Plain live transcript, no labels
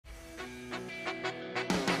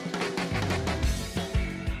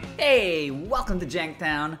Hey, welcome to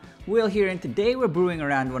Janktown. Will here, and today we're brewing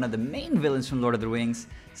around one of the main villains from Lord of the Rings,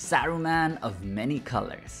 Saruman of Many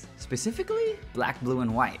Colors, specifically black, blue,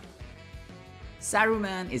 and white.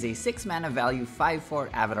 Saruman is a 6-mana value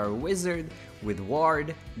 5/4 avatar wizard with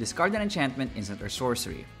ward, discard an enchantment, instant, or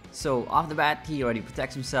sorcery. So off the bat, he already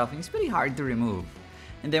protects himself and he's pretty hard to remove.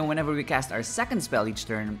 And then whenever we cast our second spell each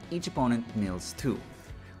turn, each opponent mills 2.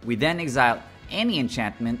 We then exile any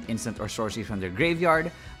enchantment, instant, or sorcery from their graveyard,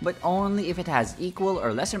 but only if it has equal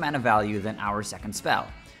or lesser mana value than our second spell.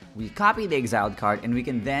 We copy the exiled card and we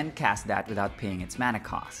can then cast that without paying its mana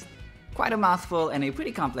cost. Quite a mouthful and a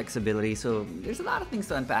pretty complex ability, so there's a lot of things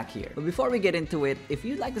to unpack here. But before we get into it, if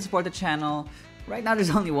you'd like to support the channel, right now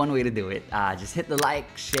there's only one way to do it. Just hit the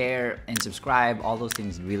like, share, and subscribe. All those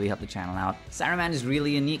things really help the channel out. Saruman is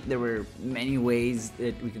really unique. There were many ways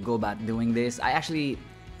that we could go about doing this. I actually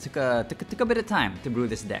took a bit of time to brew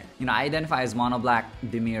this deck. You know, I identify as mono black,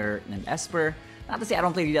 Dimir, and Esper. Not to say I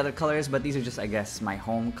don't play the other colors, but these are just, I guess, my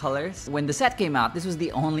home colors. When the set came out, this was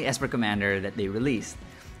the only Esper commander that they released.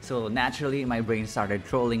 So naturally, my brain started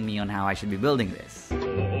trolling me on how I should be building this.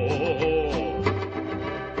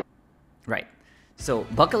 Right. So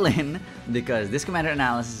buckle in, because this commander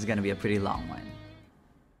analysis is gonna be a pretty long one.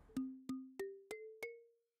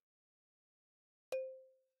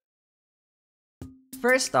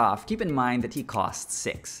 First off, keep in mind that he costs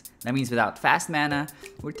 6. That means without fast mana,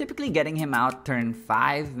 we're typically getting him out turn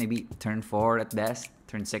 5, maybe turn 4 at best,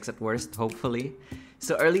 turn 6 at worst, hopefully.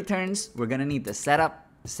 So early turns, we're gonna need to set up.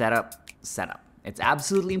 It's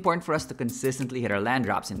absolutely important for us to consistently hit our land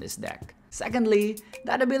drops in this deck. Secondly,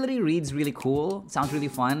 that ability reads really cool, sounds really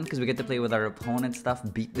fun because we get to play with our opponent stuff,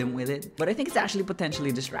 beat them with it. But I think it's actually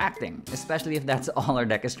potentially distracting, especially if that's all our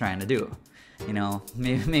deck is trying to do. You know,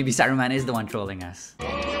 maybe Saruman is the one trolling us.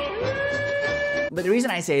 But the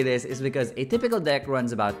reason I say this is because a typical deck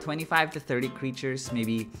runs about 25 to 30 creatures,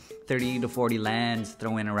 maybe 30 to 40 lands,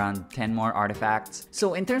 throw in around 10 more artifacts.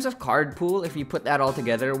 So in terms of card pool, if you put that all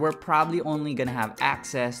together, we're probably only gonna have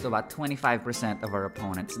access to about 25% of our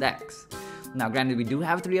opponent's decks. Now granted, we do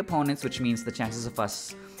have 3 opponents, which means the chances of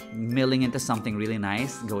us milling into something really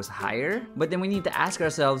nice goes higher. But then we need to ask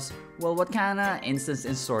ourselves, well, what kind of instants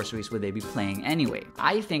and sorceries would they be playing anyway?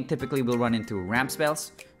 I think typically we'll run into ramp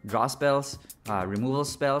spells, draw spells, removal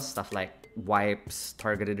spells, stuff like wipes,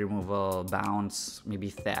 targeted removal, bounce, maybe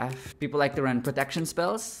theft. People like to run protection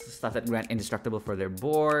spells, stuff that grant indestructible for their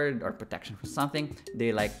board or protection for something.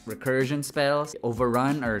 They like recursion spells,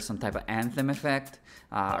 overrun or some type of anthem effect,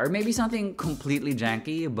 or maybe something completely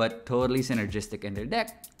janky but totally synergistic in their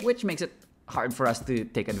deck, which makes it hard for us to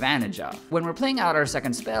take advantage of. When we're playing out our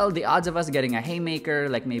second spell, the odds of us getting a haymaker,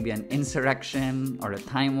 like maybe an insurrection or a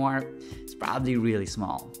time warp, is probably really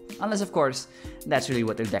small. Unless, of course, that's really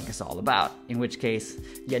what their deck is all about. In which case,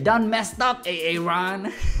 you done messed up,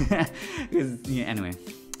 Aaron. Yeah, anyway.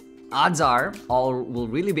 Odds are, all we'll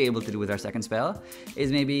really be able to do with our second spell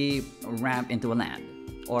is maybe ramp into a land.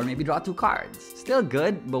 Or maybe draw 2 cards. Still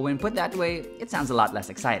good, but when put that way, it sounds a lot less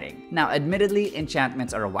exciting. Now, admittedly,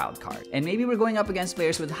 enchantments are a wild card. And maybe we're going up against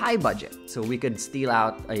players with high budget, so we could steal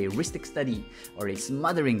out a Ristic Study or a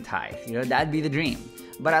Smothering Tithe. You know, that'd be the dream.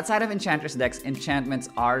 But outside of Enchantress decks, enchantments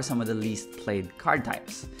are some of the least played card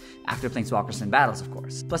types. After Planeswalkers and battles, of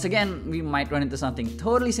course. Plus again, we might run into something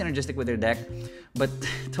totally synergistic with their deck, but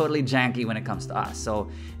totally janky when it comes to us. So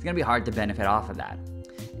it's gonna be hard to benefit off of that.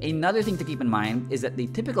 Another thing to keep in mind is that the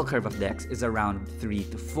typical curve of decks is around 3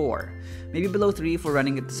 to 4. Maybe below 3 if we're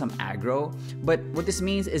running into some aggro, but what this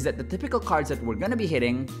means is that the typical cards that we're gonna be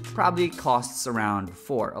hitting probably costs around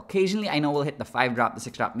 4. Occasionally, I know we'll hit the 5-drop, the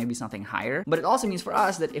 6-drop, maybe something higher, but it also means for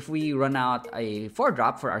us that if we run out a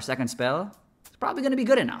 4-drop for our second spell, probably gonna be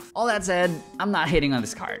good enough. All that said, I'm not hating on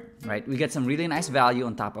this card, right? We get some really nice value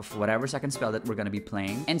on top of whatever second spell that we're gonna be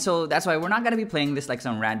playing. And so that's why we're not gonna be playing this like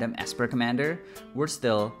some random Esper commander. We're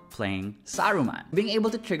still playing Saruman. Being able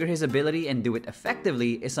to trigger his ability and do it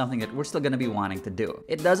effectively is something that we're still gonna be wanting to do.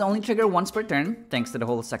 It does only trigger once per turn, thanks to the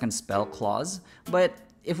whole second spell clause, but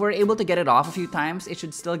if we're able to get it off a few times, it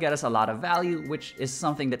should still get us a lot of value, which is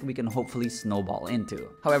something that we can hopefully snowball into.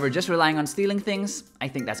 However, just relying on stealing things, I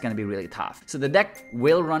think that's gonna be really tough. So the deck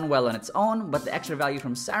will run well on its own, but the extra value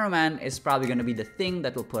from Saruman is probably gonna be the thing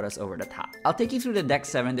that will put us over the top. I'll take you through the deck's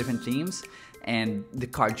 7 different themes and the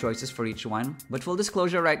card choices for each one. But full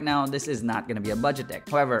disclosure right now, this is not gonna be a budget deck.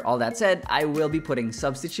 However, all that said, I will be putting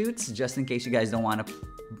substitutes just in case you guys don't want to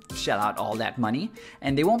shell out all that money.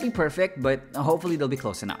 And they won't be perfect, but hopefully they'll be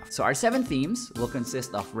close enough. So our 7 themes will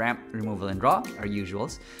consist of ramp, removal, and draw, our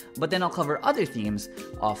usuals. But then I'll cover other themes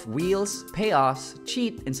of wheels, payoffs,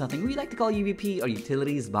 cheat, and something we like to call UVP or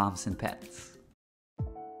utilities, bombs, and pets.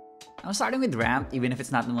 I'm starting with ramp, even if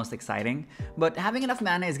it's not the most exciting, but having enough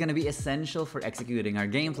mana is going to be essential for executing our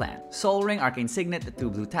game plan. Soul Ring, Arcane Signet, the 2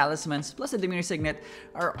 blue talismans, plus the Dimir Signet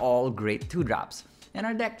are all great 2-drops. And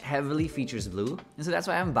our deck heavily features blue, and so that's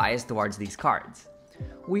why I'm biased towards these cards.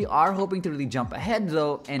 We are hoping to really jump ahead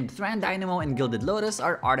though, and Thran Dynamo and Gilded Lotus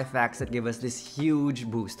are artifacts that give us this huge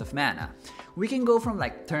boost of mana. We can go from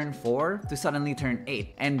like turn 4 to suddenly turn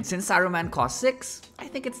 8, and since Saruman costs 6, I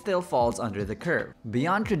think it still falls under the curve.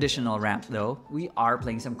 Beyond traditional ramp though, we are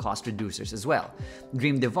playing some cost reducers as well.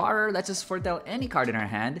 Dream Devourer lets us foretell any card in our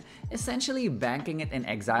hand, essentially banking it in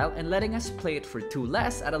exile and letting us play it for 2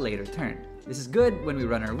 less at a later turn. This is good when we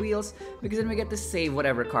run our wheels, because then we get to save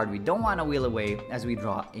whatever card we don't want to wheel away as we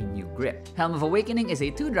draw a new grip. Helm of Awakening is a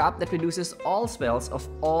 2-drop that reduces all spells of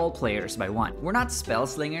all players by 1. We're not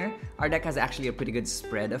Spellslinger, our deck has actually a pretty good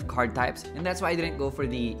spread of card types, and that's why I didn't go for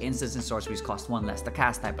the instants and sorceries cost 1 less to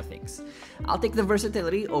cast type of things. I'll take the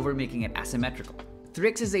versatility over making it asymmetrical.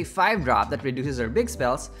 Thrix is a 5-drop that reduces our big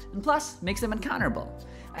spells, and plus makes them uncounterable.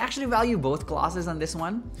 I actually value both clauses on this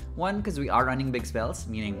one. 1, because we are running big spells,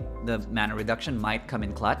 meaning the mana reduction might come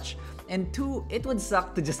in clutch. And 2, it would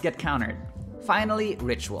suck to just get countered. Finally,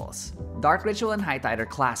 Rituals. Dark Ritual and High Tide are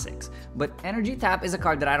classics, but Energy Tap is a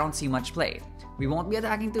card that I don't see much play. We won't be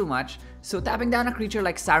attacking too much, so tapping down a creature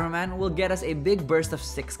like Saruman will get us a big burst of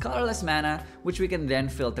 6 colorless mana, which we can then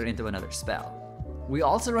filter into another spell. We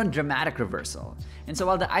also run Dramatic Reversal, and so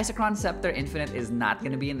while the Isochron Scepter Infinite is not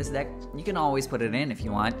going to be in this deck, you can always put it in if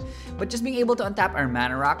you want, but just being able to untap our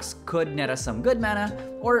mana rocks could net us some good mana,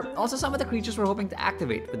 or also some of the creatures we're hoping to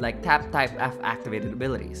activate with like tap type F activated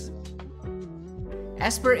abilities.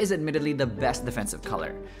 Esper is admittedly the best defensive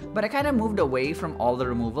color, but I kinda moved away from all the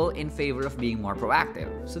removal in favor of being more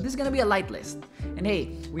proactive, so this is gonna be a light list. And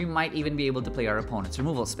hey, we might even be able to play our opponent's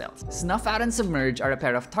removal spells. Snuff Out and Submerge are a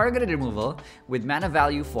pair of targeted removal with mana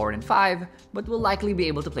value 4 and 5, but we'll likely be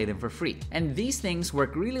able to play them for free. And these things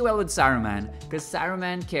work really well with Saruman, because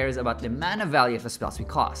Saruman cares about the mana value of the spells we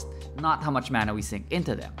cost, not how much mana we sink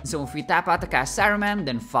into them. So if we tap out to cast Saruman,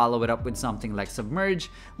 then follow it up with something like Submerge,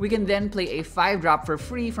 we can then play a 5-drop for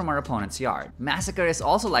free from our opponent's yard. Massacre is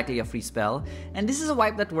also likely a free spell, and this is a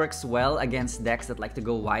wipe that works well against decks that like to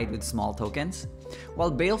go wide with small tokens.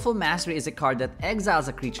 While Baleful Mastery is a card that exiles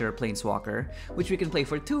a creature or planeswalker, which we can play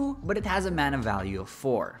for 2, but it has a mana value of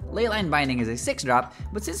 4. Leyline Binding is a 6-drop,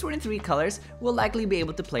 but since we're in 3 colors, we'll likely be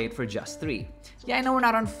able to play it for just 3. Yeah, I know we're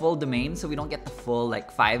not on full domain, so we don't get the full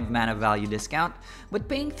like 5 mana value discount, but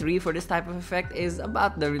paying 3 for this type of effect is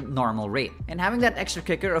about the normal rate. And having that extra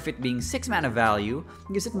kicker of it being 6 mana value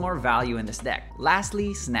gives it more value in this deck.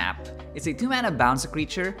 Lastly, Snap. It's a 2 mana bounce a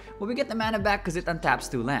creature, but we get the mana back because it untaps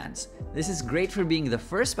 2 lands. This is great for being the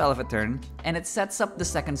first spell of a turn, and it sets up the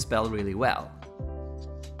second spell really well.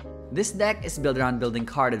 This deck is built around building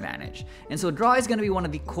card advantage, and so draw is going to be one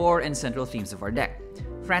of the core and central themes of our deck.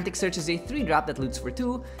 Frantic Search is a 3-drop that loots for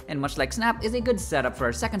 2, and much like Snap, is a good setup for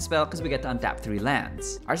our second spell because we get to untap 3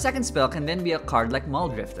 lands. Our second spell can then be a card like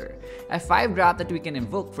Mulldrifter, a 5-drop that we can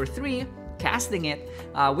invoke for 3, casting it,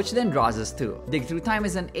 which then draws us 2. Dig Through Time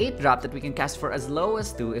is an 8-drop that we can cast for as low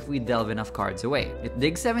as 2 if we delve enough cards away. It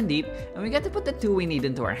digs 7 deep, and we get to put the 2 we need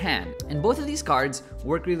into our hand. And both of these cards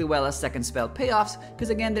work really well as second spell payoffs, because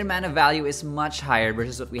again their mana value is much higher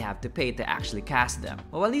versus what we have to pay to actually cast them.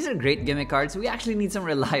 But while these are great gimmick cards, we actually need some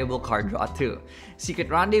reliable card draw too. Secret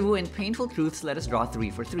Rendezvous and Painful Truths let us draw 3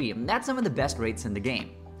 for 3, and that's some of the best rates in the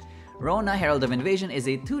game. Rona, Herald of Invasion is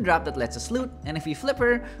a 2-drop that lets us loot, and if we flip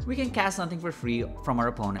her, we can cast something for free from our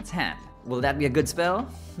opponent's hand. Will that be a good spell?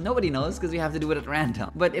 Nobody knows because we have to do it at random.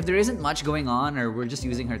 But if there isn't much going on or we're just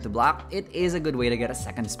using her to block, it is a good way to get a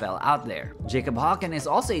second spell out there. Jacob Hawken is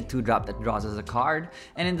also a 2-drop that draws us a card,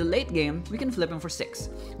 and in the late game, we can flip him for 6,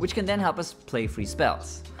 which can then help us play free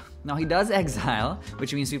spells. Now he does exile,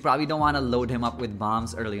 which means we probably don't want to load him up with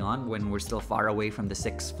bombs early on when we're still far away from the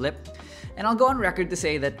 6th flip. And I'll go on record to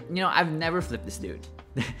say that, I've never flipped this dude.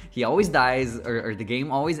 He always dies, or the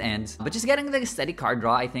game always ends. But just getting the steady card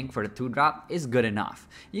draw, I think, for the 2-drop is good enough.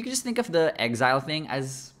 You can just think of the exile thing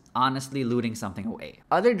as honestly looting something away.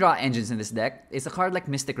 Other draw engines in this deck is a card like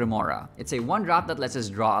Mystic Remora. It's a 1-drop that lets us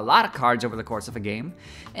draw a lot of cards over the course of a game,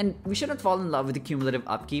 and we shouldn't fall in love with the cumulative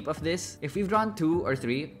upkeep of this. If we've drawn 2 or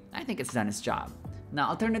 3, I think it's done its job. Now,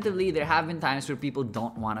 alternatively, there have been times where people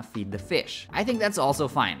don't want to feed the fish. I think that's also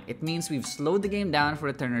fine. It means we've slowed the game down for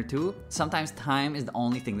a turn or 2. Sometimes time is the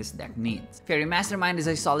only thing this deck needs. Fairy Mastermind is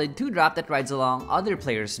a solid 2-drop that rides along other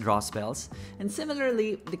players' draw spells. And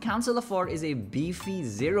similarly, the Council of 4 is a beefy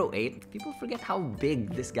 0-8. People forget how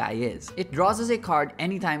big this guy is. It draws us a card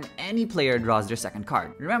anytime any player draws their second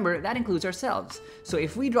card. Remember, that includes ourselves. So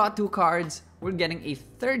if we draw 2 cards, we're getting a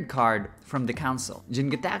third card from the Council.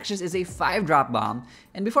 Jingataxius is a 5-drop bomb,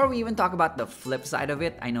 and before we even talk about the flip side of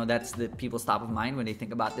it, I know that's the people's top of mind when they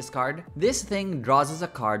think about this card. This thing draws us a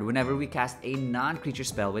card whenever we cast a non-creature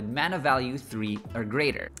spell with mana value 3 or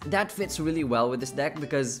greater. That fits really well with this deck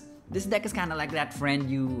because this deck is kind of like that friend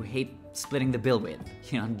you hate splitting the bill with.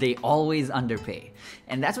 You know, they always underpay.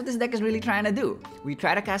 And that's what this deck is really trying to do. We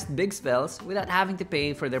try to cast big spells without having to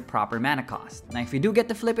pay for their proper mana cost. Now, if you do get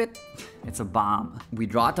to flip it, it's a bomb. We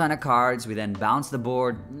draw a ton of cards, we then bounce the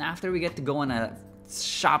board, and after we get to go on a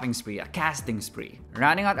shopping spree, a casting spree.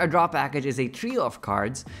 Rounding out our draw package is a trio of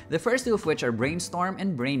cards, the first two of which are Brainstorm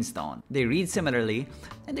and Brainstone. They read similarly,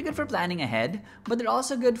 and they're good for planning ahead, but they're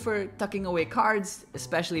also good for tucking away cards,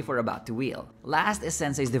 especially if we're about to wheel. Last is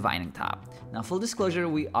Sensei's Divining Top. Now, full disclosure,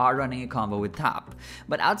 we are running a combo with Top,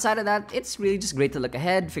 but outside of that, it's really just great to look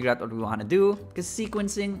ahead, figure out what we want to do, because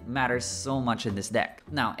sequencing matters so much in this deck.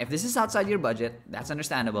 Now, if this is outside your budget, that's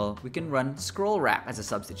understandable. We can run Scroll Rack as a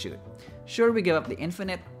substitute. Sure, we give up the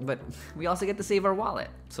infinite, but we also get to save our wallet,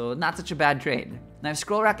 so not such a bad trade. Now, if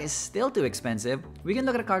Scroll Rack is still too expensive, we can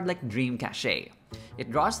look at a card like Dream Cache.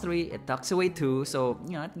 It draws 3, it tucks away 2, so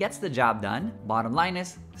it gets the job done. Bottom line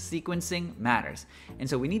is, sequencing matters. And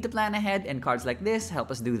so we need to plan ahead, and cards like this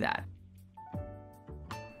help us do that.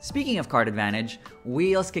 Speaking of card advantage,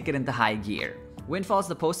 Wheels kick it into high gear. Windfall's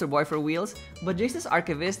the poster boy for Wheels, but Jace's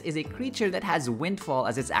Archivist is a creature that has Windfall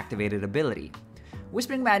as its activated ability.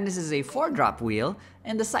 Whispering Madness is a 4-drop wheel,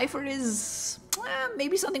 and the Cipher is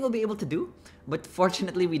maybe something we'll be able to do, but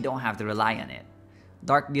fortunately we don't have to rely on it.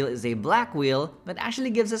 Dark Deal is a black wheel that actually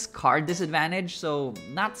gives us card disadvantage, so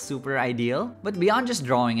not super ideal. But beyond just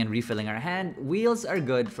drawing and refilling our hand, wheels are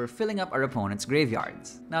good for filling up our opponent's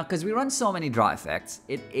graveyards. Now, because we run so many draw effects,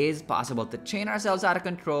 it is possible to chain ourselves out of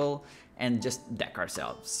control and just deck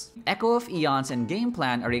ourselves. Echo of Eons and Game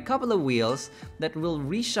Plan are a couple of wheels that will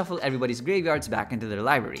reshuffle everybody's graveyards back into their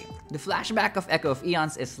library. The flashback of Echo of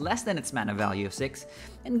Eons is less than its mana value of 6,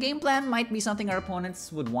 and Game Plan might be something our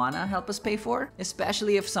opponents would wanna help us pay for,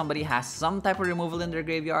 especially if somebody has some type of removal in their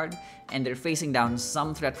graveyard and they're facing down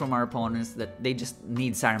some threat from our opponents that they just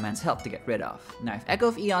need Saruman's help to get rid of. Now, if Echo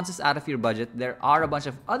of Eons is out of your budget, there are a bunch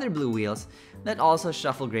of other blue wheels that also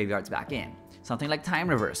shuffle graveyards back in. Something like Time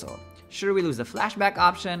Reversal. Sure, we lose the flashback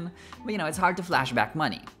option, but it's hard to flashback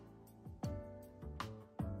money.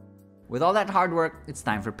 With all that hard work, it's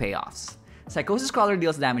time for Payoffs. Psychosis Crawler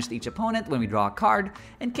deals damage to each opponent when we draw a card,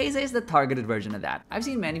 and Keiza is the targeted version of that. I've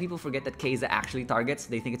seen many people forget that Keiza actually targets,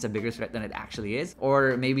 they think it's a bigger threat than it actually is,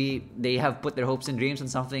 or maybe they have put their hopes and dreams on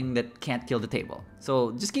something that can't kill the table.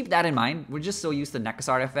 So just keep that in mind. We're just so used to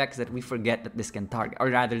Nekasar effects that we forget that this can target, or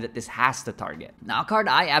rather that this has to target. Now, a card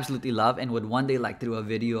I absolutely love and would one day like to do a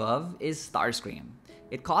video of is Starscream.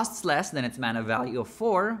 It costs less than its mana value of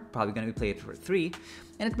 4, probably going to be played for 3,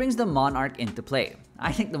 and it brings the Monarch into play.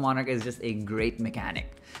 I think the Monarch is just a great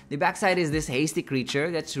mechanic. The backside is this hasty creature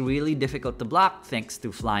that's really difficult to block thanks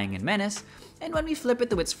to Flying and Menace, and when we flip it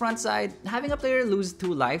to its front side, having a player lose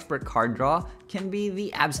 2 life per card draw can be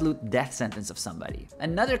the absolute death sentence of somebody.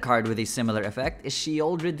 Another card with a similar effect is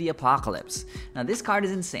Sheoldred the Apocalypse. Now, this card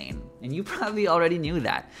is insane, and you probably already knew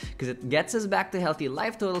that, because it gets us back to healthy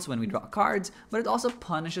life totals when we draw cards, but it also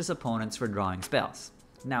punishes opponents for drawing spells.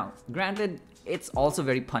 Now, granted, it's also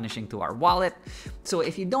very punishing to our wallet, so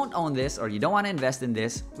if you don't own this or you don't want to invest in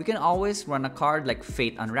this, we can always run a card like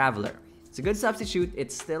Fate Unraveler. It's a good substitute,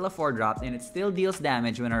 it's still a 4-drop, and it still deals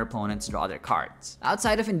damage when our opponents draw their cards.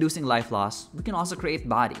 Outside of inducing life loss, we can also create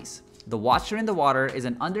bodies. The Watcher in the Water is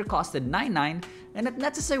an undercosted 9/9, and it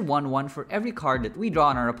nets us a 1/1 for every card that we draw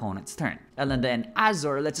on our opponent's turn. Elenda and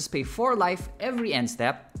Azor lets us pay 4 life every end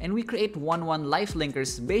step, and we create 1/1 life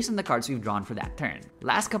linkers based on the cards we've drawn for that turn.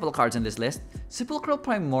 Last couple of cards on this list, Sepulchral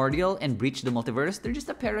Primordial and Breach the Multiverse, they're just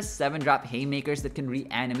a pair of 7-drop haymakers that can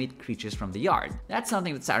reanimate creatures from the yard. That's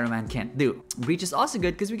something that Saruman can't do. Breach is also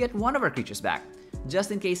good because we get one of our creatures back,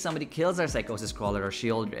 just in case somebody kills our Psychosis Crawler or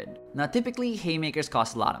Sheoldred. Now, typically, haymakers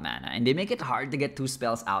cost a lot of mana, and they make it hard to get 2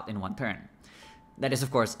 spells out in one turn. That is,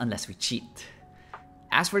 of course, unless we cheat.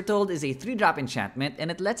 As Foretold is a 3-drop enchantment,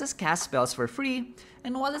 and it lets us cast spells for free,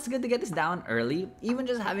 and while it's good to get this down early, even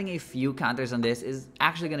just having a few counters on this is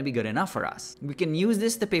actually going to be good enough for us. We can use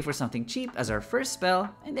this to pay for something cheap as our first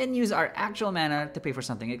spell, and then use our actual mana to pay for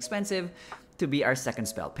something expensive to be our second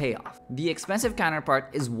spell payoff. The expensive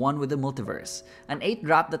counterpart is one with the multiverse, an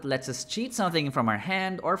 8-drop that lets us cheat something from our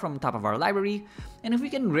hand or from top of our library, and if we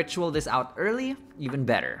can ritual this out early, even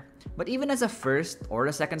better. But even as a first or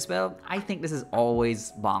a second spell, I think this is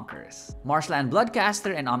always bonkers. Marshland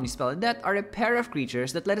Bloodcaster and Omnispell Adept are a pair of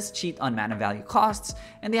creatures that let us cheat on mana value costs,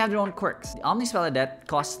 and they have their own quirks. The Omnispell Adept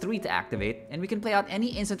costs 3 to activate, and we can play out any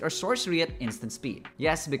instant or sorcery at instant speed.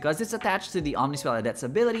 Yes, because it's attached to the Omnispell Adept's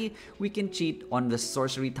ability, we can cheat on the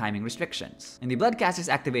sorcery timing restrictions. And the Bloodcaster's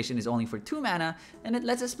activation is only for 2 mana, and it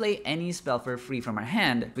lets us play any spell for free from our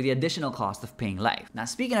hand with the additional cost of paying life. Now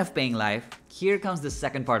speaking of paying life, here comes the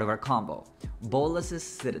second part of our combo, Bolas's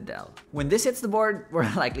Citadel. When this hits the board, we're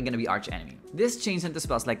likely gonna be arch enemy. This chains into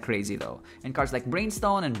spells like crazy though, and cards like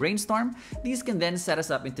Brainstone and Brainstorm, these can then set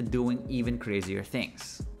us up into doing even crazier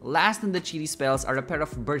things. Last in the cheaty spells are a pair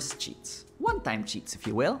of burst cheats. One-time cheats, if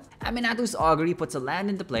you will. Aminatu's Augury puts a land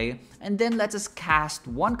into play and then lets us cast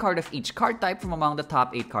 1 card of each card type from among the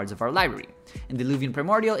top 8 cards of our library. And Diluvian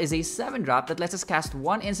Primordial is a 7-drop that lets us cast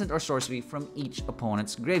 1 instant or sorcery from each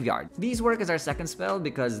opponent's graveyard. These work as our second spell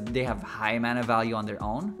because they have high mana value on their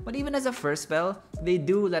own, but even as a first spell, they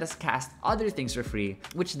do let us cast other things for free,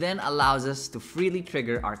 which then allows us to freely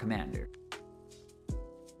trigger our commander.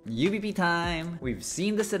 UBP time! We've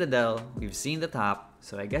seen the Citadel, we've seen the top,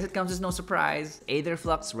 so I guess it comes as no surprise,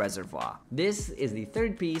 Aetherflux Reservoir. This is the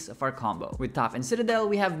third piece of our combo. With top and Citadel,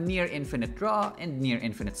 we have near infinite draw and near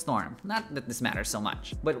infinite storm. Not that this matters so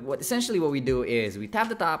much, but essentially what we do is we tap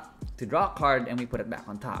the top to draw a card and we put it back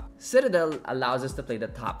on top. Citadel allows us to play the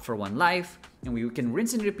top for 1 life, and we can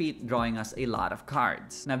rinse and repeat, drawing us a lot of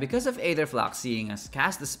cards. Now because of Aetherflux seeing us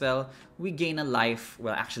cast the spell, we gain a life,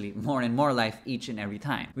 well actually more and more life each and every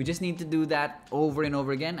time. We just need to do that over and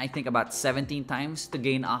over again, I think about 17 times to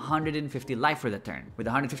gain 150 life for the turn. With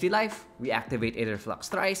 150 life, we activate Aetherflux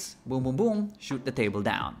thrice, boom boom boom, shoot the table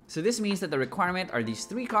down. So this means that the requirement are these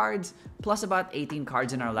 3 cards, plus about 18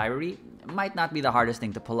 cards in our library. Might not be the hardest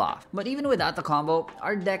thing to pull off. But even without the combo,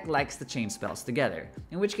 our deck likes to chain spells together,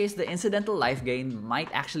 in which case the incidental life gain might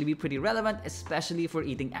actually be pretty relevant, especially for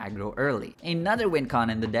eating aggro early. Another win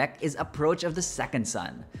con in the deck is Approach of the Second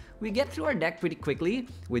Sun. We get through our deck pretty quickly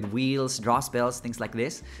with wheels, draw spells, things like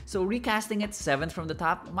this, so recasting it 7th from the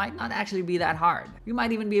top might not actually be that hard. You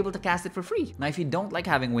might even be able to cast it for free. Now if you don't like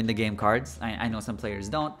having win the game cards, I know some players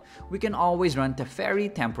don't, we can always run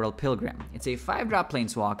Teferi Temporal Pilgrim. It's a 5-drop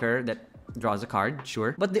planeswalker that draws a card,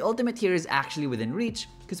 sure, but the ultimate here is actually within reach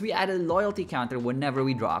because we add a loyalty counter whenever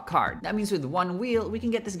we draw a card. That means with 1 wheel, we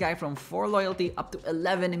can get this guy from 4 loyalty up to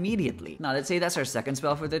 11 immediately. Now let's say that's our second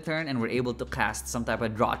spell for the turn and we're able to cast some type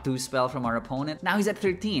of draw 2 spell from our opponent. Now he's at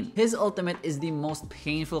 13. His ultimate is the most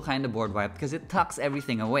painful kind of board wipe because it tucks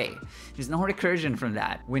everything away. There's no recursion from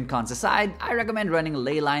that. Win cons aside, I recommend running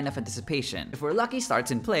Leyline of Anticipation. If we're lucky,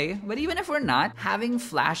 starts in play, but even if we're not, having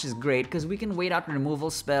Flash is great because we can wait out removal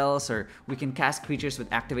spells, or we can cast creatures with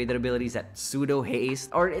activated abilities at pseudo haste,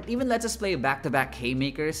 or it even lets us play back-to-back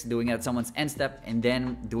Haymakers, doing it at someone's end step and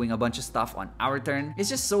then doing a bunch of stuff on our turn. It's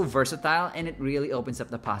just so versatile and it really opens up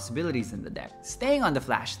the possibilities in the deck. Staying on the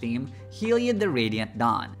Flash theme, Heliod the Radiant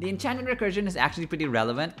Dawn. The enchanted recursion is actually pretty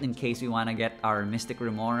relevant in case we want to get our Mystic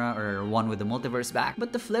Remora or one with the multiverse back,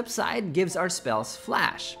 but the flip side gives our spells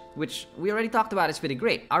Flash, which we already talked about is pretty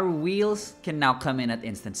great. Our wheels can now come in at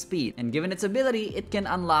instant speed, and given its ability, it can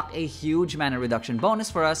unlock a huge mana reduction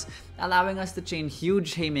bonus for us, allowing us to chain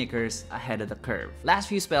huge Haymakers ahead of the curve. Last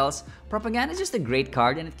few spells, Propaganda is just a great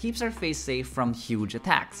card and it keeps our face safe from huge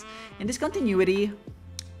attacks. In discontinuity,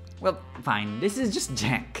 well, fine, this is just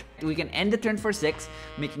jank. We can end the turn for 6,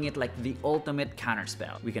 making it like the ultimate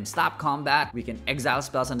counterspell. We can stop combat, we can exile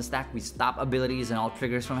spells on the stack, we stop abilities and all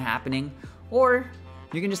triggers from happening, or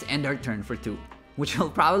you can just end our turn for 2, which we'll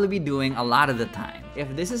probably be doing a lot of the time.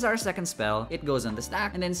 If this is our second spell, it goes on the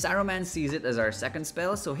stack, and then Saruman sees it as our second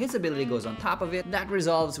spell, so his ability goes on top of it. That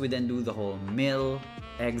resolves, we then do the whole mill,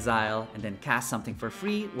 exile, and then cast something for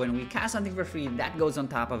free. When we cast something for free, that goes on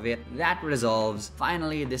top of it, that resolves.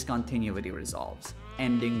 Finally, discontinuity resolves,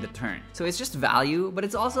 ending the turn. So it's just value, but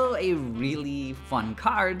it's also a really fun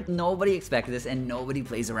card. Nobody expects this and nobody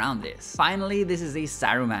plays around this. Finally, this is a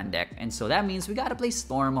Saruman deck, and so that means we gotta play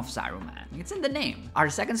Storm of Saruman. It's in the name. Our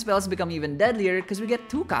second spells become even deadlier because we get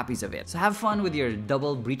 2 copies of it. So have fun with your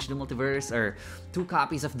double Breach the Multiverse or 2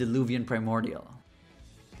 copies of Diluvian Primordial.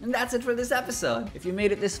 And that's it for this episode. If you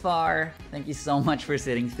made it this far, thank you so much for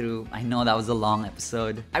sitting through. I know that was a long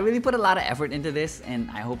episode. I really put a lot of effort into this and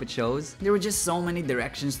I hope it shows. There were just so many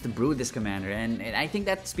directions to brew this commander, and I think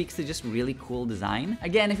that speaks to just really cool design.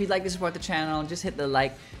 Again, if you'd like to support the channel, just hit the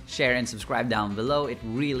like, share, and subscribe down below. It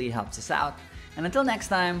really helps us out. And until next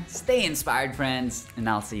time, stay inspired, friends, and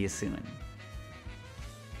I'll see you soon.